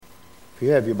If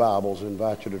you have your Bibles, I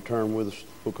invite you to turn with us to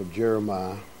the book of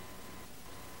Jeremiah.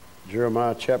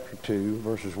 Jeremiah chapter 2,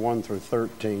 verses 1 through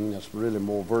 13. That's really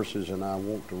more verses than I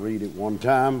want to read at one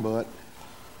time, but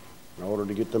in order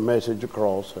to get the message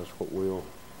across, that's what we'll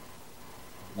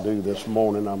do this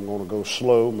morning. I'm going to go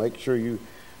slow. Make sure you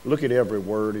look at every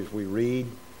word as we read.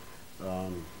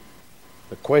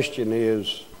 The question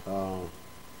is,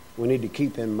 we need to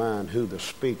keep in mind who the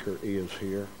speaker is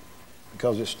here,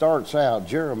 because it starts out,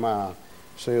 Jeremiah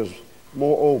says,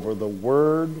 moreover, the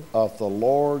word of the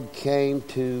Lord came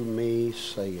to me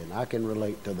saying. I can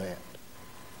relate to that.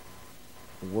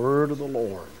 The word of the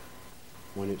Lord,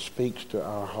 when it speaks to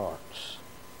our hearts.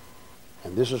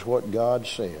 And this is what God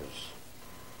says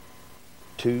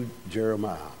to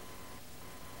Jeremiah.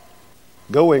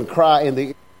 Go and cry in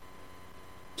the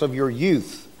of your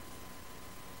youth.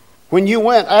 When you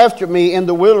went after me in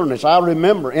the wilderness, I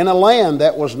remember, in a land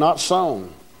that was not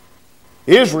sown.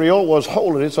 Israel was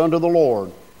holiness unto the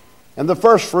Lord, and the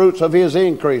firstfruits of his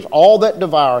increase. All that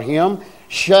devour him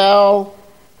shall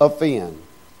offend.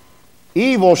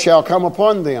 Evil shall come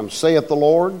upon them, saith the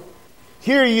Lord.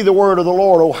 Hear ye the word of the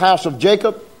Lord, O house of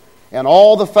Jacob, and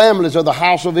all the families of the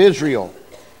house of Israel.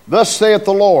 Thus saith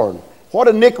the Lord, what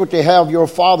iniquity have your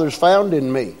fathers found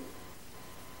in me,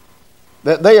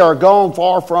 that they are gone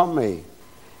far from me,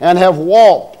 and have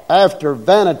walked after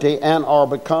vanity, and are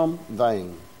become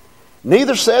vain.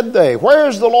 Neither said they, where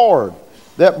is the Lord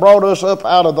that brought us up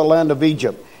out of the land of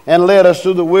Egypt, and led us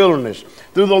through the wilderness,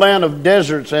 through the land of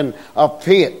deserts and of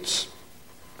pits,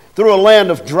 through a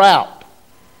land of drought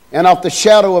and of the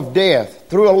shadow of death,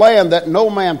 through a land that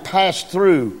no man passed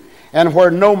through, and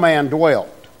where no man dwelt.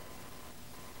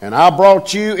 And I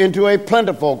brought you into a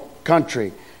plentiful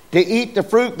country, to eat the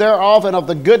fruit thereof and of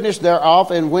the goodness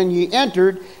thereof. And when ye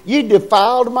entered, ye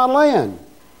defiled my land,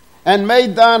 and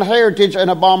made thine heritage an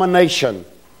abomination.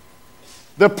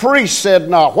 The priest said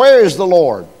not, where is the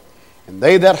Lord? And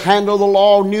they that handle the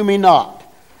law knew me not.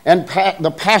 And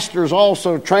the pastors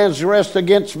also transgressed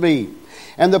against me.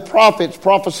 And the prophets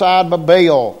prophesied by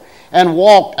Baal, and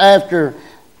walked after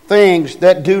things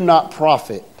that do not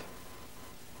profit.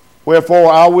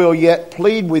 Wherefore I will yet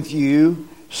plead with you,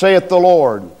 saith the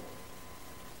Lord.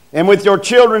 And with your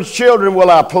children's children will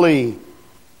I plead.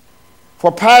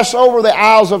 For pass over the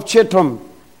isles of Chittim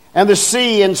and the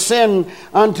sea, and send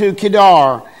unto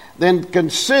Kedar. Then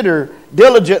consider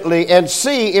diligently, and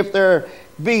see if there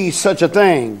be such a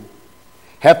thing.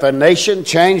 Hath a nation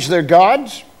changed their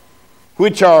gods,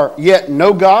 which are yet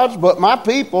no gods? But my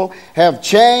people have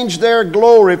changed their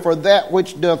glory for that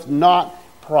which doth not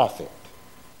profit.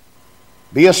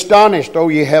 Be astonished, O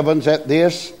ye heavens, at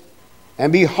this,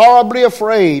 and be horribly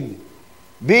afraid.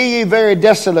 Be ye very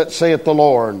desolate, saith the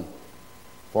Lord.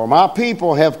 For my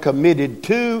people have committed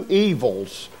two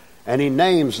evils. And he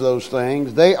names those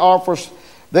things. They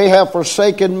have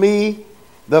forsaken me,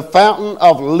 the fountain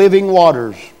of living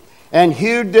waters, and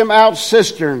hewed them out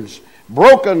cisterns,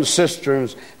 broken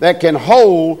cisterns that can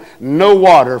hold no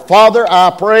water. Father, I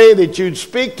pray that you'd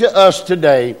speak to us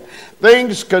today.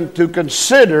 Things to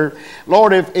consider,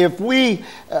 Lord. If we're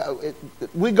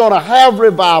going to have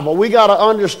revival, we got to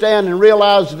understand and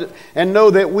realize and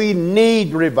know that we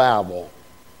need revival.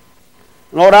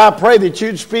 Lord, I pray that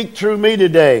you'd speak through me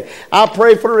today. I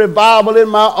pray for revival in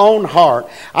my own heart.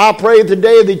 I pray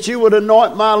today that you would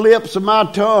anoint my lips and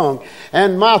my tongue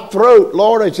and my throat.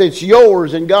 Lord, it's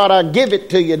yours, and God, I give it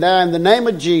to you now in the name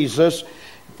of Jesus.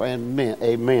 Amen.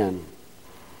 Amen.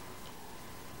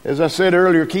 As I said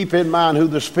earlier, keep in mind who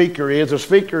the speaker is. The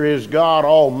speaker is God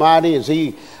Almighty, as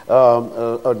he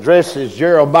addresses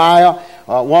Jeremiah,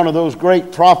 one of those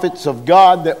great prophets of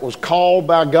God that was called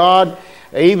by God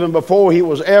even before he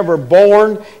was ever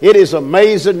born. It is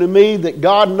amazing to me that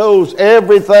God knows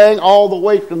everything all the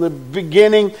way from the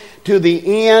beginning to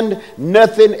the end.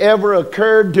 Nothing ever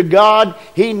occurred to God.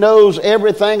 He knows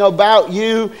everything about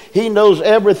you. He knows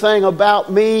everything about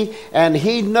me. And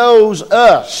he knows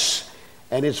us.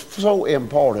 And it's so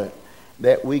important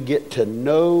that we get to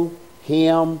know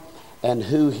him and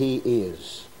who he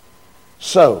is.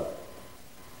 So,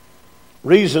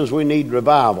 reasons we need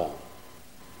revival.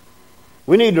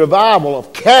 We need revival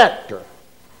of character.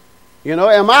 You know,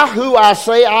 am I who I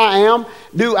say I am?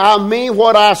 Do I mean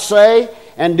what I say?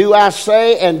 And do I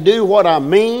say and do what I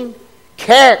mean?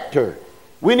 Character.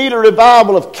 We need a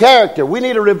revival of character. We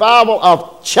need a revival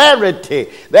of charity.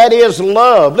 That is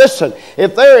love. Listen,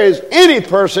 if there is any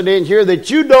person in here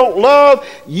that you don't love,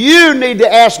 you need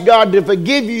to ask God to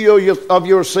forgive you of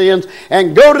your sins,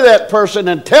 and go to that person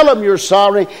and tell them you're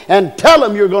sorry, and tell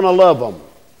them you're going to love them.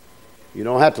 You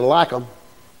don't have to like them.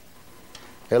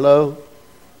 Hello?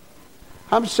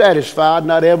 I'm satisfied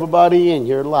not everybody in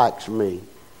here likes me.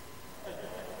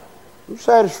 I'm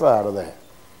satisfied of that.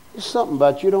 There's something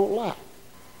about you don't like.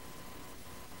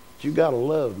 But you got to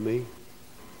love me.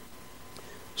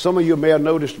 Some of you may have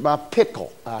noticed my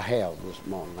pickle I have this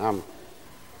morning.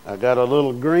 I got a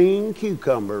little green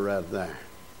cucumber right there.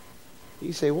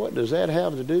 You say, what does that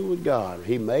have to do with God?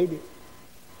 He made it.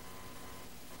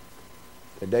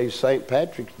 Today's St.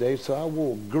 Patrick's Day, so I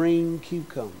wore green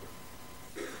cucumber.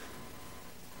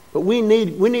 But we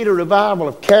need a revival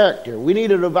of character. We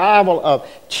need a revival of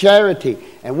charity.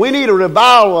 And we need a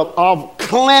revival of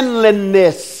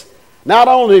cleanliness. Not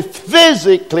only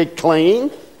physically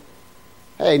clean.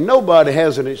 Hey, nobody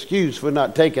has an excuse for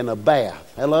not taking a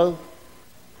bath. Hello?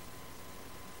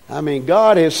 I mean,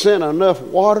 God has sent enough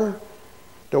water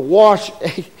to wash.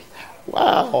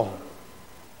 Wow.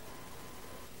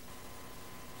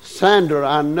 Sandra,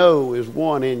 I know, is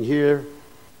one in here.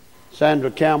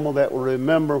 Sandra Campbell, that will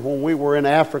remember when we were in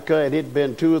Africa, it had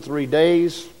been 2 or 3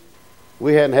 days.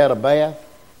 We hadn't had a bath.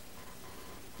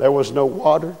 There was no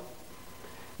water.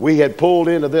 We had pulled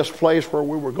into this place where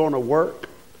we were going to work,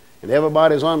 and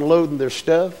everybody's unloading their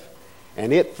stuff,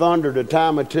 and it thundered a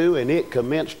time or two, and it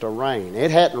commenced to rain.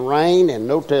 It hadn't rained, and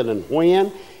no telling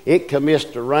when. It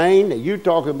commenced to rain, and you're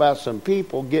talking about some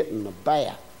people getting a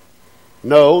bath.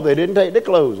 No, they didn't take their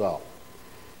clothes off.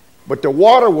 But the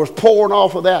water was pouring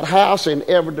off of that house in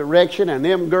every direction, and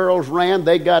them girls ran.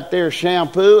 They got their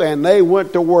shampoo, and they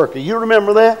went to work. You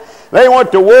remember that? They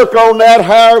went to work on that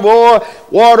hair, boy.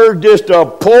 Water just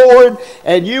poured,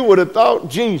 and you would have thought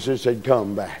Jesus had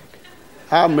come back.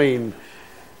 I mean,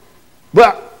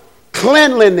 but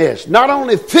cleanliness, not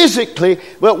only physically,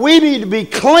 but we need to be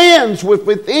cleansed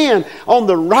within on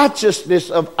the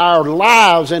righteousness of our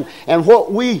lives and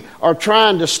what we are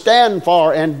trying to stand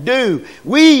for and do.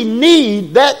 We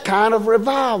need that kind of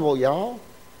revival, y'all.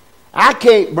 I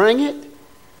can't bring it.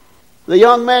 The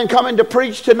young man coming to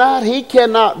preach tonight, he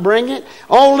cannot bring it.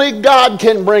 Only God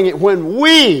can bring it when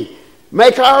we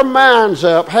make our minds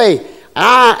up, hey,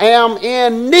 I am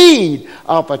in need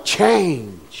of a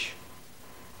change.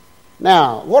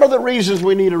 Now, what are the reasons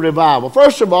we need a revival?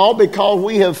 First of all, because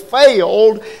we have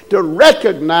failed to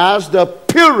recognize the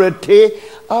purity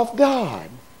of God.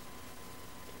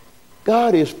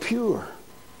 God is pure.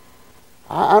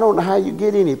 I don't know how you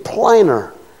get any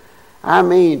plainer. I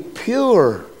mean,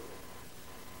 pure.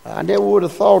 I never would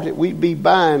have thought that we'd be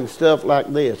buying stuff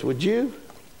like this, would you?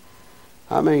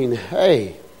 I mean,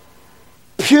 hey,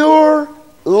 pure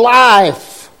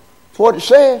life. That's what it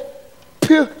says.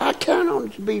 Pure. I count on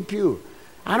it to be pure.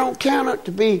 I don't count it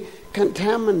to be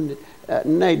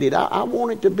contaminated. I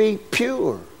want it to be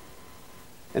pure.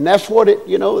 And that's what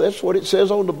that's what it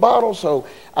says on the bottle, so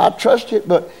I trust it.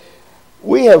 But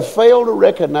we have failed to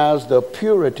recognize the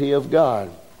purity of God.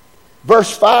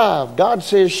 Verse 5, God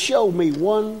says, show me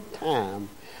one time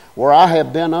where I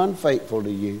have been unfaithful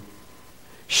to you.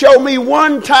 Show me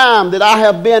one time that I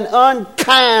have been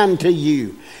unkind to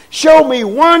you. Show me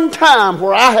one time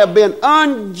where I have been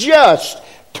unjust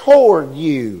toward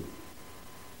you.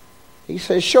 He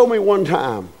says, show me one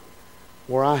time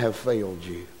where I have failed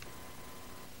you.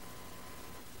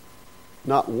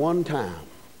 Not one time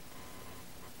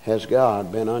has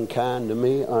God been unkind to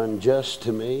me, unjust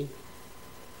to me,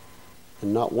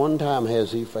 and not one time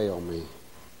has He failed me.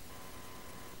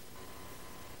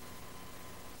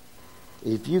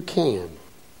 If you can,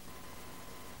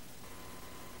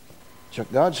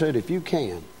 God said, if you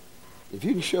can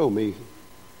show me,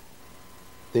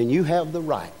 then you have the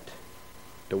right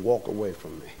to walk away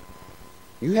from me.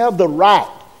 You have the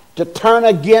right to turn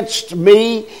against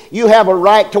me. You have a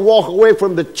right to walk away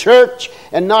from the church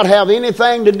and not have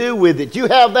anything to do with it. You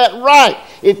have that right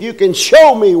if you can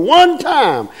show me one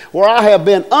time where I have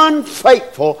been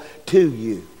unfaithful to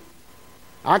you.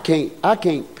 I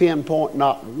can't pinpoint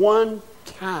not one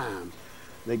time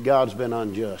that God's been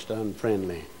unjust,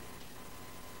 unfriendly,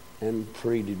 and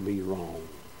treated me wrong.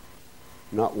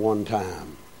 Not one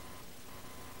time.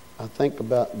 I think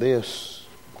about this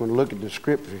when I look at the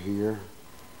scripture here.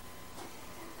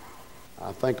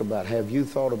 I think about, have you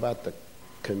thought about the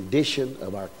condition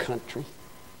of our country?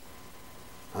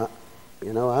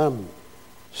 I'm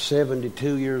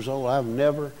 72 years old. I've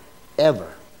never,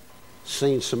 ever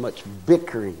seen so much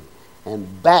bickering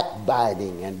and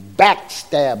backbiting and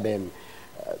backstabbing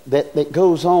that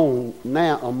goes on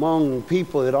now among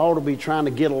people that ought to be trying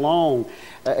to get along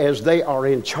as they are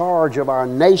in charge of our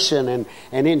nation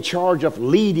and in charge of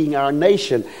leading our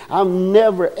nation. I've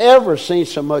never, ever seen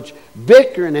so much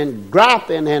bickering and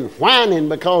griping and whining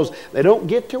because they don't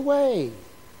get their way.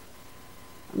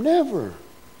 Never.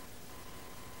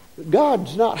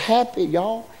 God's not happy,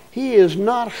 y'all. He is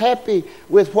not happy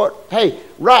with what, hey,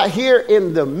 right here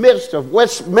in the midst of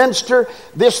Westminster,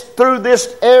 through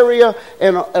this area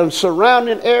and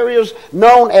surrounding areas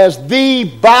known as the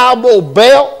Bible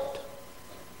Belt.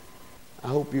 I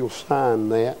hope you'll sign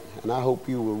that, and I hope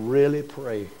you will really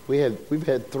pray. We've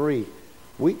had 3,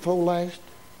 week before last,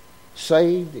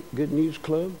 saved at Good News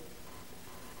Club.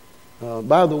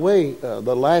 By the way,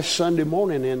 the last Sunday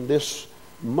morning in this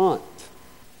month,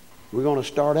 we're going to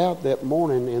start out that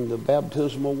morning in the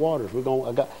baptismal waters.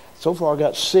 So far I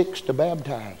got 6 to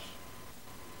baptize.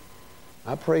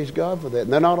 I praise God for that.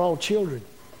 And they're not all children.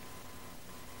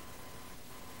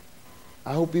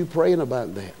 I hope you're praying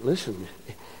about that. Listen,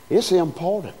 it's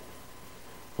important.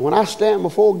 When I stand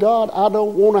before God, I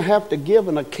don't want to have to give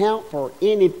an account for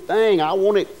anything. I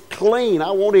want it clean.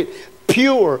 I want it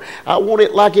pure. I want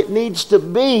it like it needs to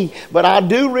be. But I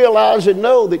do realize and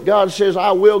know that God says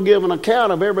I will give an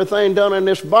account of everything done in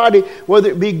this body, whether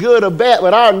it be good or bad.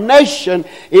 But our nation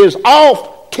is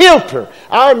off kilter.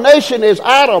 Our nation is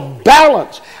out of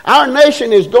balance. Our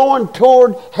nation is going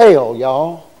toward hell,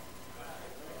 y'all.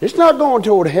 It's not going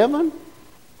toward heaven.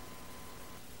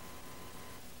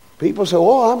 People say,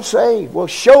 oh, I'm saved. Well,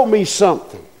 show me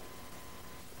something.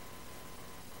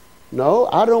 No,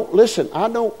 I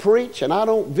don't preach and I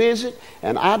don't visit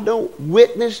and I don't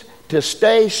witness to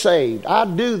stay saved. I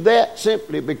do that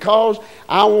simply because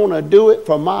I want to do it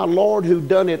for my Lord who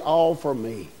done it all for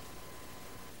me.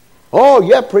 Oh,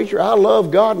 yeah, preacher, I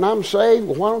love God and I'm saved.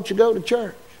 Well, why don't you go to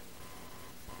church?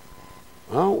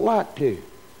 I don't like to.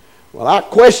 Well, I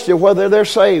question whether they're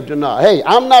saved or not. Hey,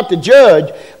 I'm not the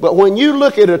judge, but when you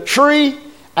look at a tree,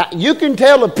 you can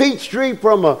tell a peach tree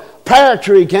from a pear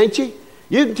tree, can't you?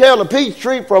 You can tell a peach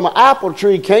tree from an apple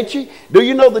tree, can't you? Do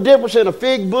you know the difference in a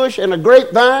fig bush and a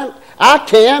grapevine? I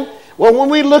can. Well, when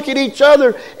we look at each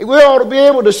other, we ought to be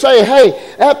able to say,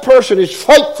 hey, that person is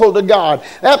faithful to God.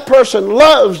 That person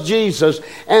loves Jesus.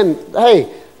 And,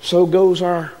 hey, so goes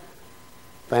our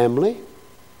family.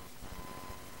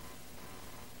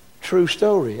 True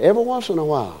story. Every once in a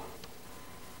while.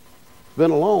 It's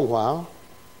been a long while,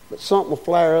 but something will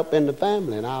flare up in the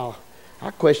family. And I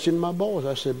questioned my boys.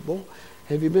 I said, boy,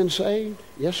 have you been saved?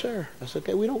 Yes, sir. I said,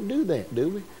 okay, we don't do that, do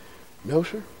we? No,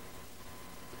 sir.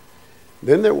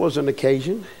 Then there was an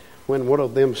occasion when one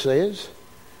of them says,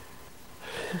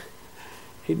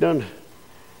 he done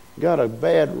got a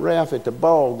bad rap at the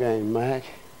ball game, Mac.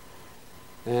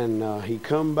 And he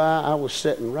come by. I was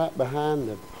sitting right behind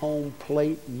the home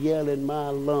plate yelling my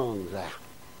lungs out.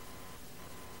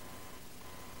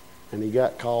 And he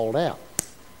got called out.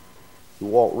 He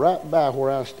walked right by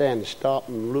where I was standing, stopped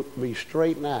and looked me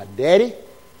straight in the eye. Daddy,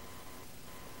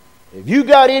 have you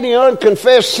got any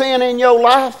unconfessed sin in your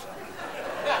life?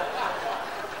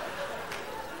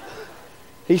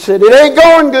 He said, it ain't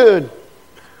going good.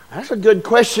 That's a good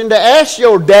question to ask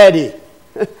your daddy.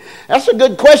 That's a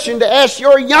good question to ask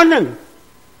your young'un.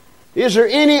 Is there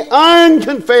any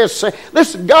unconfessed sin?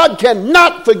 Listen, God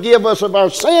cannot forgive us of our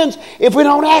sins if we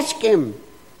don't ask Him.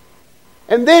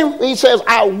 And then He says,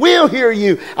 I will hear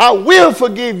you. I will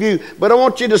forgive you. But I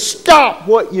want you to stop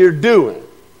what you're doing.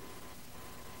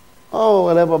 Oh,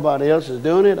 well, everybody else is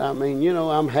doing it. I mean,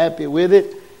 I'm happy with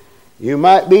it. You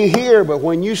might be here, but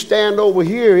when you stand over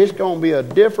here, it's going to be a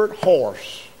different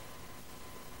horse.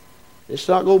 It's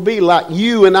not going to be like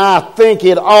you and I think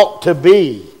it ought to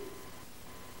be.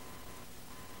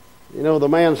 The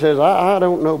man says, I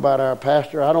don't know about our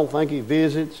pastor. I don't think he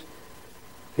visits.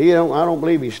 I don't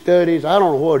believe he studies. I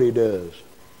don't know what he does.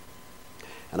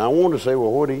 And I want to say,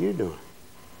 well, what are you doing?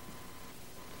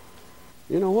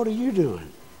 What are you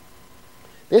doing?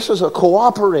 This is a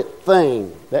cooperative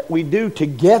thing that we do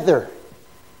together.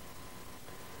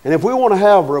 And if we want to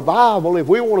have revival, if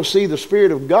we want to see the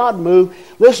Spirit of God move,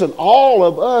 listen, all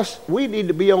of us, we need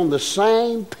to be on the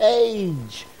same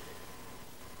page.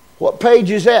 What page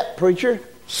is that, preacher?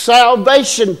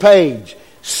 Salvation page.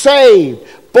 Saved,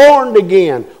 born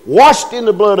again, washed in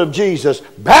the blood of Jesus,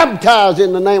 baptized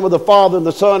in the name of the Father and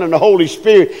the Son and the Holy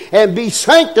Spirit, and be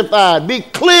sanctified, be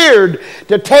cleared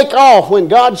to take off when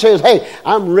God says, hey,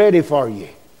 I'm ready for you.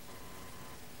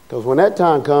 Because when that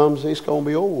time comes, it's going to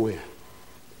be over with.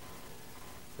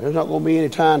 There's not going to be any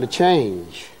time to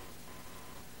change.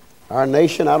 Our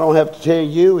nation, I don't have to tell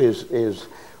you, is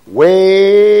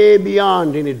way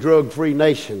beyond any drug-free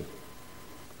nation.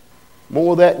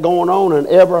 More of that going on than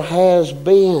ever has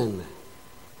been.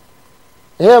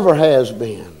 Ever has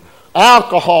been.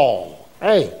 Alcohol.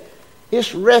 Hey,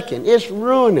 it's wrecking. It's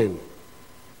ruining.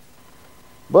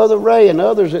 Brother Ray and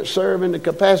others that serve in the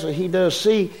capacity he does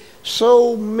see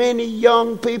So many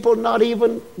young people, not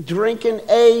even drinking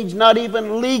age, not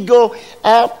even legal,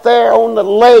 out there on the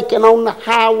lake and on the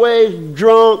highways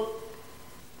drunk.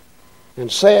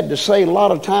 And sad to say, a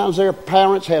lot of times their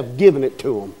parents have given it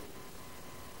to them.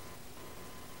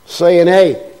 Saying,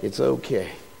 hey, it's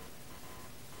okay.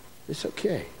 It's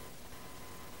okay.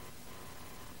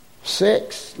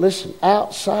 Sex, listen,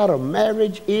 outside of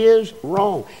marriage is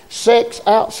wrong. Sex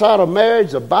outside of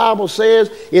marriage, the Bible says,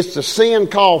 it's the sin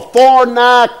called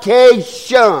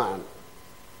fornication.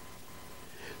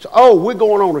 So, we're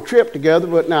going on a trip together,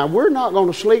 but now we're not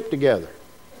going to sleep together.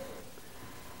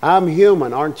 I'm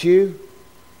human, aren't you?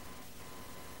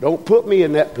 Don't put me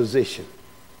in that position.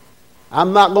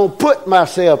 I'm not going to put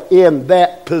myself in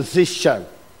that position.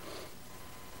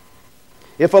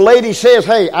 If a lady says,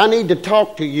 hey, I need to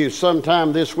talk to you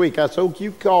sometime this week, I say,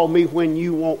 you call me when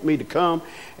you want me to come,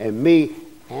 and me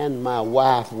and my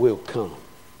wife will come.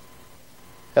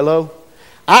 Hello?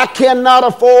 I cannot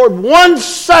afford 1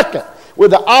 second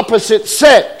with the opposite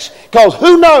sex, because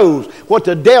who knows what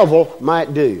the devil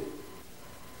might do.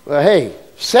 Well, hey,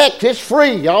 sex is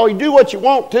free, y'all. You do what you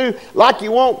want to, like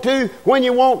you want to, when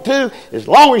you want to, as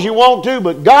long as you want to.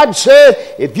 But God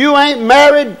said, if you ain't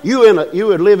married, you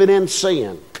are living in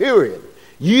sin. Period.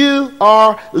 You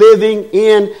are living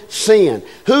in sin.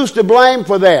 Who's to blame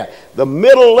for that? The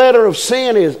middle letter of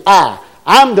sin is I.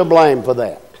 I'm to blame for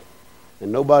that,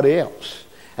 and nobody else.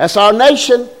 That's our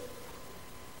nation.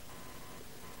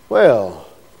 Well,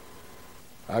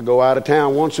 I go out of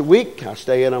town once a week. I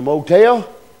stay in a motel.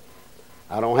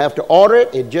 I don't have to order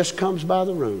it. It just comes by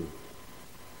the room.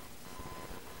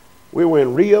 We were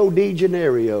in Rio de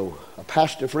Janeiro. A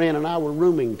pastor friend and I were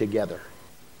rooming together.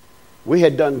 We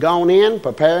had gone in,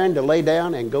 preparing to lay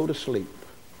down and go to sleep.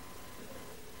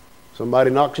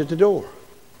 Somebody knocks at the door.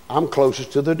 I'm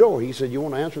closest to the door. He said, you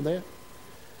want to answer that?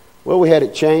 Well, we had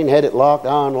it chained, had it locked.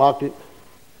 I unlocked it,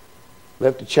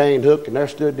 left the chain hooked, and there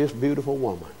stood this beautiful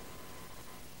woman.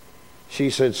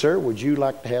 She said, sir, would you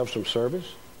like to have some service?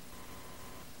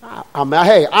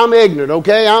 Hey, I'm ignorant,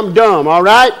 okay? I'm dumb, all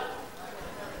right?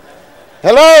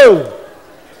 Hello?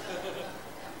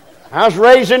 I was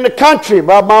raised in the country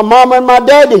by my mama and my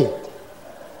daddy.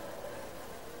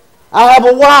 I have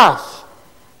a wife.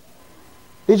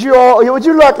 Would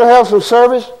you like to have some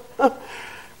service?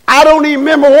 I don't even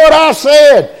remember what I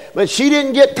said, but she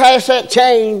didn't get past that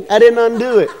chain. I didn't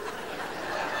undo it.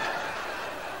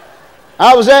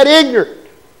 I was that ignorant.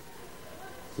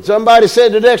 Somebody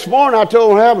said the next morning, I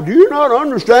told him, do you not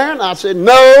understand? I said,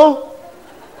 no.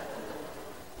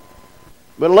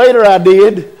 But later I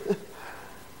did.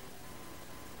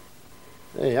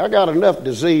 Hey, I got enough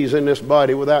disease in this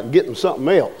body without getting something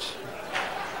else.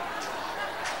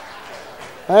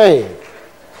 Hey,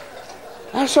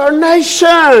 that's our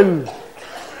nation.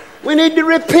 We need to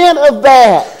repent of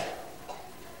that.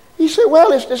 He said,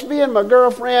 well, it's just me and my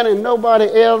girlfriend and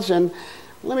nobody else, and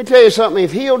let me tell you something.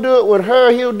 If he'll do it with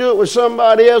her, he'll do it with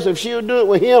somebody else. If she'll do it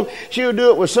with him, she'll do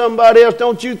it with somebody else.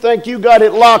 Don't you think you got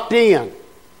it locked in?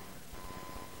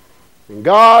 And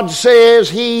God says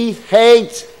he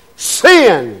hates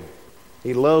sin.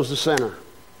 He loves the sinner.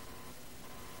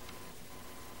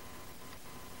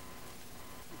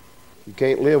 You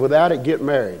can't live without it, get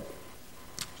married.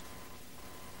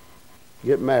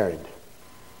 Get married.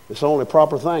 It's the only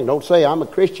proper thing. Don't say, I'm a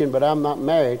Christian, but I'm not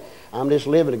married. I'm just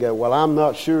living together. Well, I'm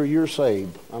not sure you're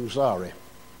saved. I'm sorry.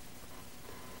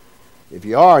 If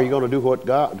you are, you're going to do what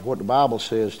the Bible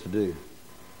says to do.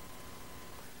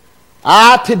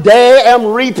 I today am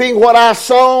reaping what I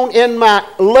sown in my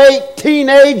late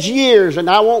teenage years, and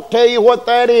I won't tell you what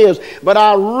that is, but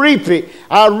I reap it.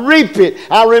 I reap it.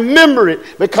 I remember it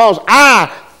because I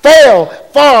fell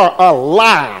for a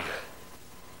lie.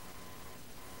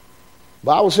 The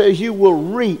Bible says you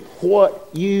will reap what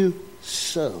you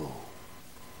sow.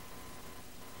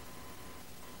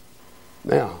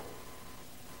 Now,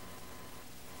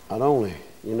 not only,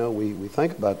 we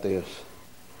think about this,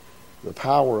 the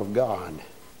power of God.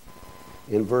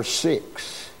 In verse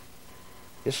 6,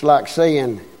 it's like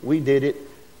saying, we did it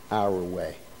our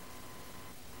way.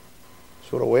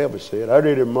 That's what Weber said. I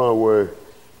did it my way.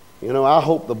 I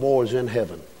hope the boy's in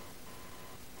heaven.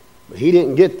 But he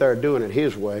didn't get there doing it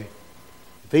his way.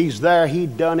 If he's there, he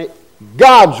done it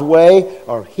God's way,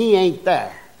 or he ain't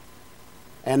there.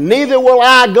 And neither will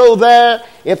I go there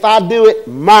if I do it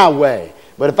my way.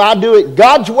 But if I do it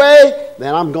God's way,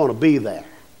 then I'm going to be there.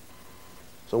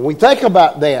 So when we think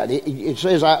about that, it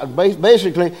says,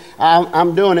 basically,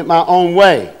 I'm doing it my own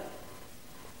way.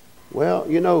 Well,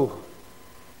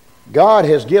 God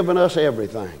has given us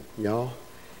everything, y'all.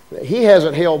 He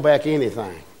hasn't held back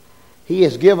anything. He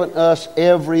has given us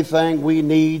everything we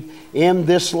need in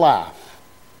this life.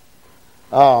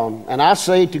 And I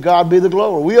say, to God be the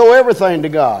glory. We owe everything to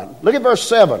God. Look at verse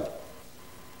 7.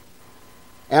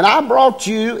 And I brought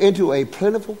you into a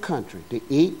plentiful country to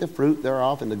eat the fruit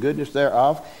thereof and the goodness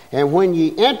thereof. And when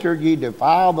ye entered, ye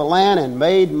defiled the land and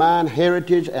made mine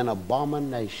heritage an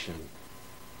abomination.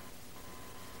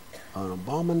 An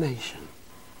abomination.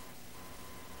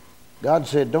 God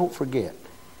said, don't forget.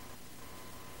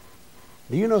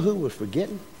 Do you know who was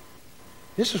forgetting?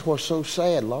 This is what's so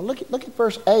sad, Lord. Look at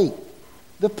verse 8.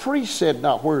 The priest said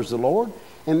not, where's the Lord?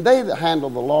 And they that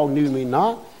handled the law knew me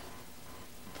not.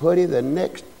 Putty,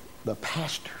 the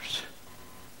pastors.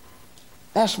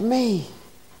 That's me.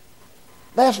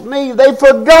 That's me. They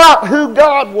forgot who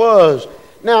God was.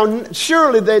 Now,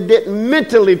 surely they didn't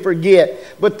mentally forget,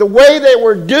 but the way they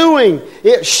were doing,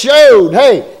 it showed,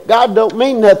 hey, God don't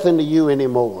mean nothing to you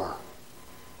anymore.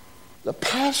 The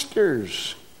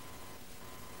pastors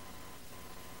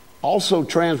also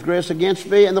transgressed against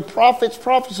me, and the prophets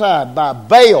prophesied by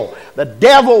Baal, the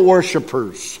devil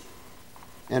worshippers,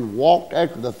 and walked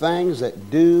after the things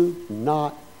that do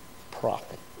not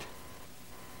profit.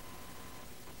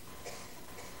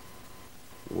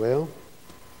 Well,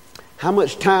 how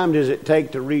much time does it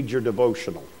take to read your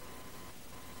devotional?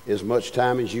 As much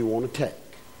time as you want to take.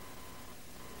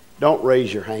 Don't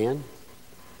raise your hand.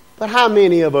 But how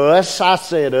many of us, I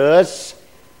said us,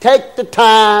 take the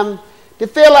time to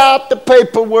fill out the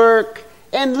paperwork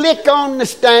and lick on the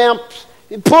stamps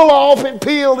and pull off and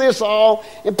peel this off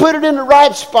and put it in the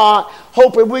right spot,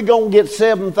 hoping we're going to get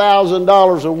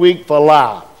 $7,000 a week for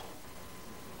life?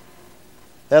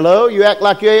 Hello? You act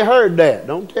like you ain't heard that.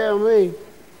 Don't tell me.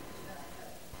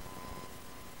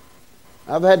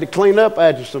 I've had to clean up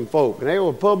after some folk, and they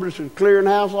were publishers clearing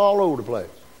house all over the place.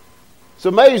 It's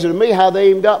amazing to me how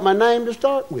they even got my name to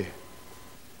start with.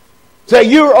 Say,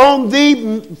 you're on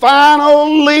the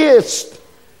final list.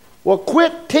 Well,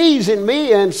 quit teasing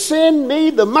me and send me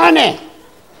the money.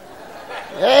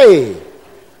 Hey.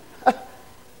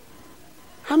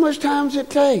 How much time does it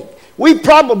take? We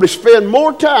probably spend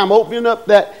more time opening up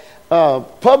that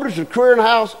Publisher's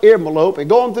Clearinghouse envelope and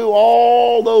going through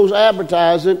all those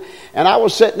advertising. And I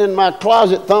was sitting in my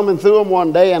closet thumbing through them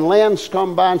one day, and Lynn's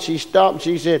come by and she stopped and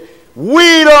she said,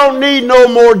 we don't need no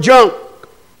more junk.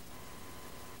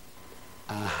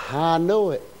 I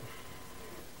know it.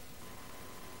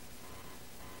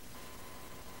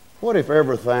 What if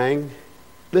everything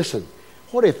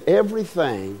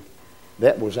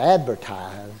that was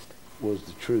advertised was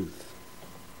the truth?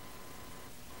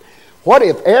 What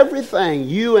if everything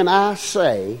you and I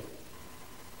say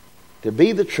to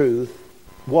be the truth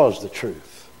was the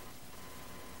truth?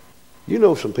 You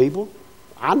know some people.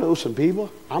 I know some people.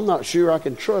 I'm not sure I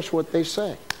can trust what they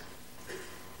say.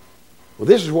 Well,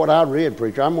 this is what I read,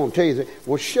 preacher. I'm going to tell you that.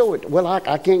 Well, show it. Well,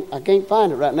 I can't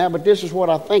find it right now, but this is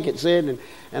what I think it said,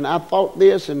 and I thought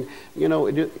this, and, you know,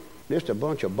 just a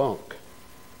bunch of bunk.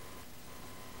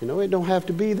 You know, it don't have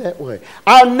to be that way.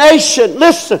 Our nation,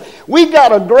 listen, we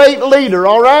got a great leader,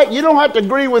 all right? You don't have to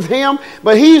agree with him,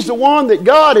 but he's the one that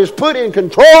God has put in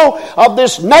control of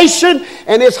this nation,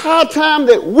 and it's high time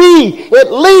that we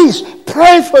at least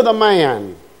pray for the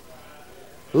man.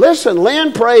 Listen,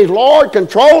 Lynn prays, Lord,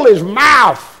 control his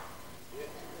mouth.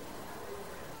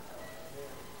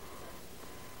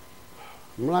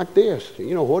 I'm like this.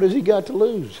 You know, what has he got to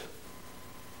lose?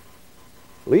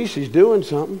 At least he's doing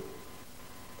something.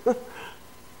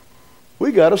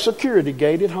 We got a security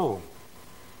gate at home.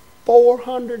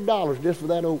 $400 just for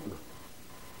that opener.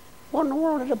 What in the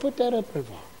world did I put that up there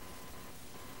for?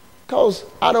 Because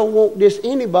I don't want just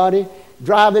anybody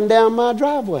driving down my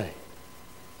driveway.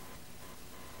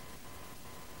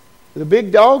 The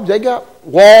big dogs, they got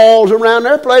walls around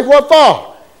their place. What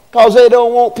for? Because they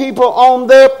don't want people on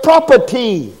their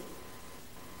property.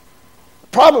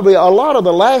 Probably a lot of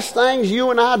the last things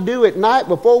you and I do at night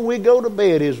before we go to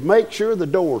bed is make sure the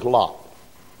door's locked.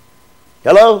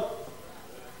 Hello?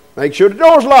 Make sure the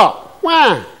door's locked.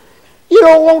 Why? You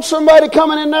don't want somebody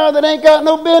coming in there that ain't got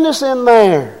no business in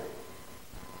there.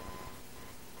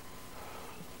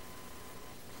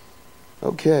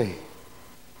 Okay.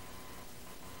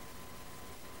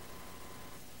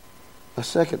 A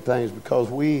second thing is because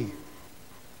we're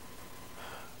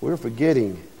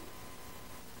forgetting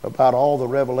about all the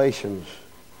revelations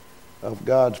of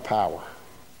God's power.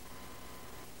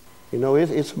 You know,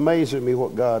 it's amazing to me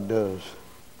what God does.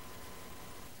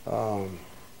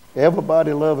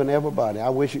 Everybody loving everybody. I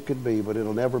wish it could be, but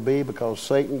it'll never be because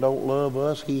Satan don't love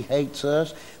us. He hates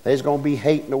us. There's going to be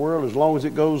hate in the world as long as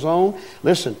it goes on.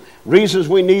 Listen, reasons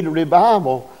we need a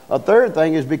revival A third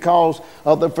thing is because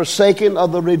of the forsaking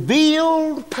of the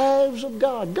revealed paths of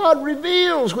God. God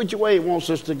reveals which way He wants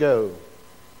us to go.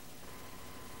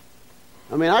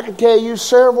 I mean, I could tell you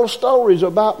several stories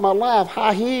about my life,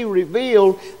 how He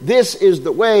revealed this is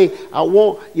the way I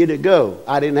want you to go.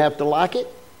 I didn't have to like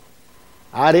it.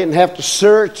 I didn't have to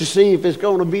search to see if it's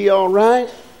going to be all right.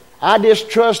 I just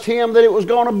trust Him that it was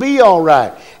going to be all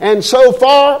right. And so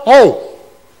far, hey,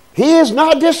 He has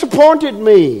not disappointed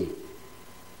me.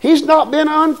 He's not been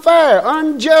unfair,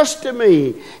 unjust to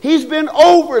me. He's been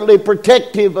overly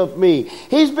protective of me.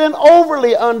 He's been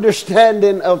overly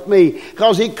understanding of me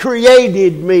because He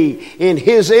created me in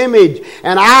His image.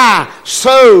 And I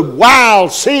sowed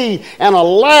wild seed and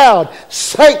allowed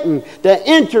Satan to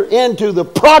enter into the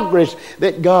progress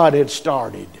that God had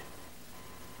started.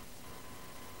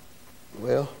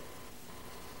 Well,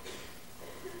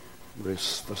 we've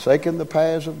forsaken the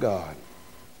paths of God.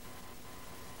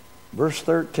 Verse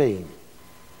 13,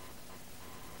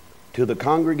 to the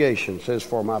congregation says,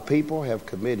 for my people have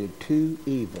committed 2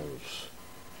 evils.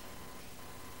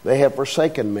 They have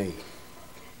forsaken me.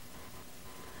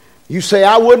 You say,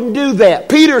 I wouldn't do that.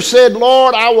 Peter said,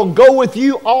 Lord, I will go with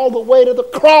you all the way to the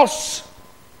cross.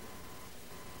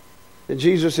 And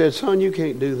Jesus said, son, you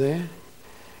can't do that.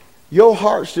 Your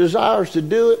heart's desires to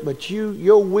do it, but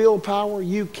your willpower,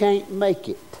 you can't make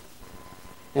it.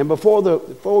 And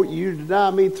before you deny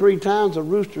me 3 times, the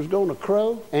rooster's going to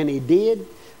crow. And he did.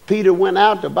 Peter went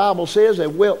out, the Bible says,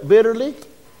 and wept bitterly.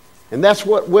 And that's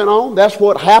what went on. That's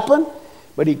what happened.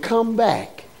 But he come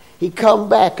back. He come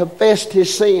back, confessed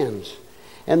his sins.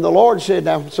 And the Lord said,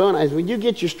 now, son, as when you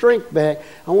get your strength back,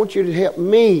 I want you to help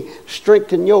me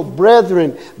strengthen your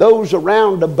brethren, those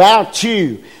around about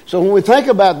you. So when we think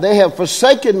about it, they have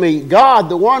forsaken me, God,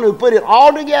 the one who put it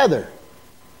all together.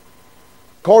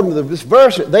 According to this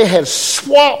verse, they had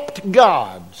swapped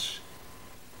gods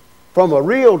from a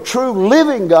real, true,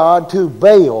 living God to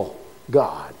Baal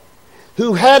God,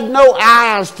 who had no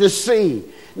eyes to see,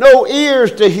 no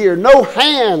ears to hear, no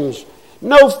hands,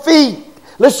 no feet.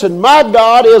 Listen, my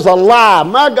God is alive.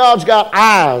 My God's got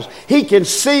eyes. He can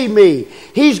see me.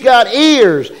 He's got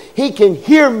ears. He can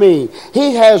hear me.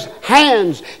 He has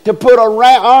hands to put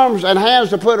around, arms and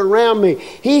hands to put around me.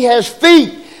 He has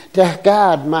feet to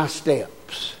guide my steps.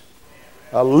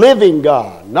 A living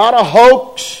God, not a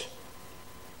hoax.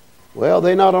 Well,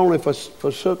 they not only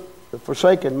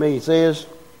forsaken me, it says,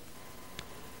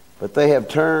 but they have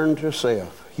turned to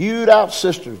self. Hewed out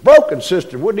cisterns, broken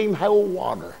cisterns, wouldn't even hold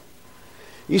water.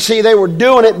 You see, they were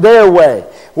doing it their way.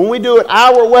 When we do it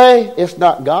our way, it's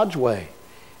not God's way.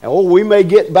 And we may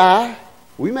get by,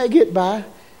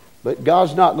 but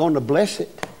God's not going to bless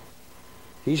it.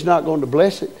 He's not going to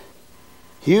bless it.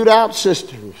 Hewed out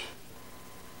cisterns.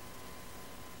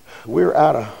 We're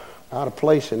out of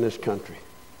place in this country.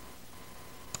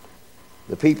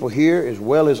 The people here, as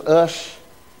well as us,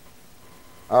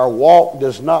 our walk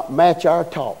does not match our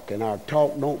talk, and our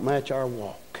talk don't match our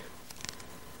walk.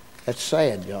 That's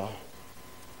sad, y'all.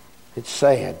 It's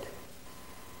sad.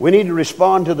 We need to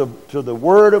respond to the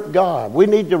Word of God. We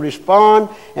need to respond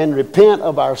and repent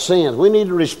of our sins. We need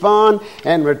to respond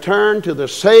and return to the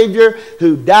Savior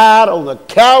who died on the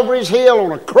Calvary's hill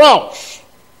on a cross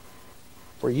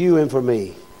for you and for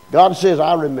me. God says,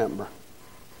 I remember.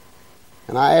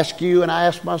 And I ask you and I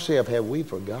ask myself, have we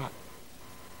forgot?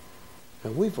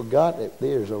 Have we forgot that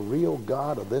there's a real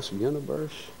God of this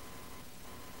universe?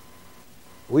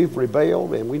 We've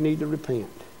rebelled and we need to repent.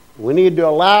 We need to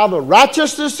allow the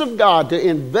righteousness of God to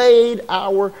invade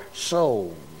our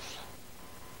souls.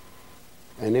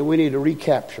 And then we need to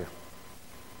recapture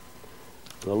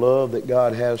the love that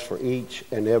God has for each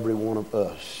and every one of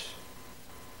us.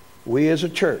 We as a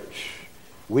church,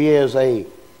 we as a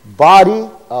body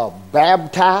of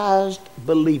baptized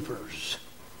believers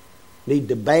need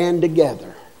to band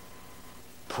together,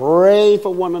 pray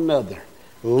for one another,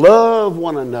 love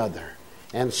one another,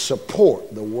 and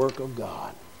support the work of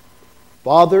God.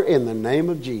 Father, in the name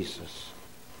of Jesus,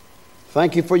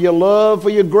 thank you for your love, for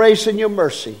your grace and your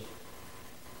mercy.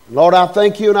 Lord, I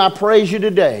thank you and I praise you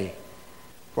today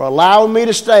for allowing me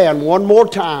to stand one more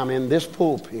time in this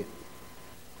pulpit.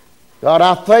 God,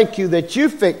 I thank you that you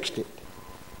fixed it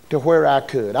to where I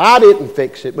could. I didn't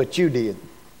fix it, but you did.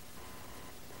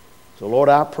 So, Lord,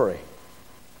 I pray.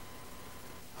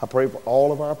 I pray for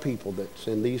all of our people that's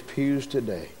in these pews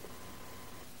today,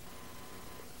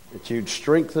 that you'd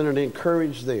strengthen and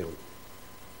encourage them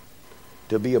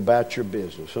to be about your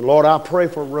business. And, Lord, I pray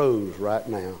for Rose right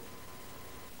now.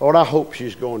 Lord, I hope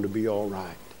she's going to be all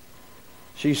right.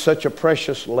 She's such a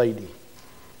precious lady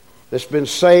that's been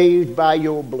saved by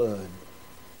your blood,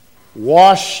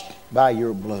 washed by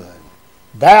your blood,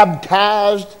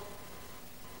 baptized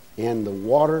in the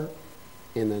water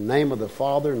in the name of the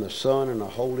Father and the Son and the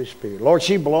Holy Spirit. Lord,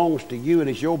 she belongs to you, and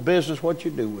it's your business what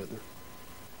you do with her.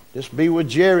 Just be with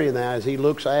Jerry now as he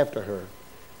looks after her.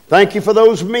 Thank you for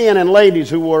those men and ladies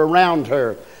who were around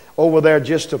her over there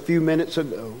just a few minutes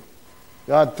ago.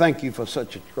 God, thank you for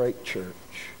such a great church.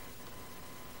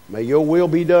 May your will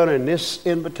be done in this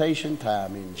invitation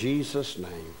time. In Jesus'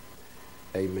 name,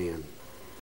 amen.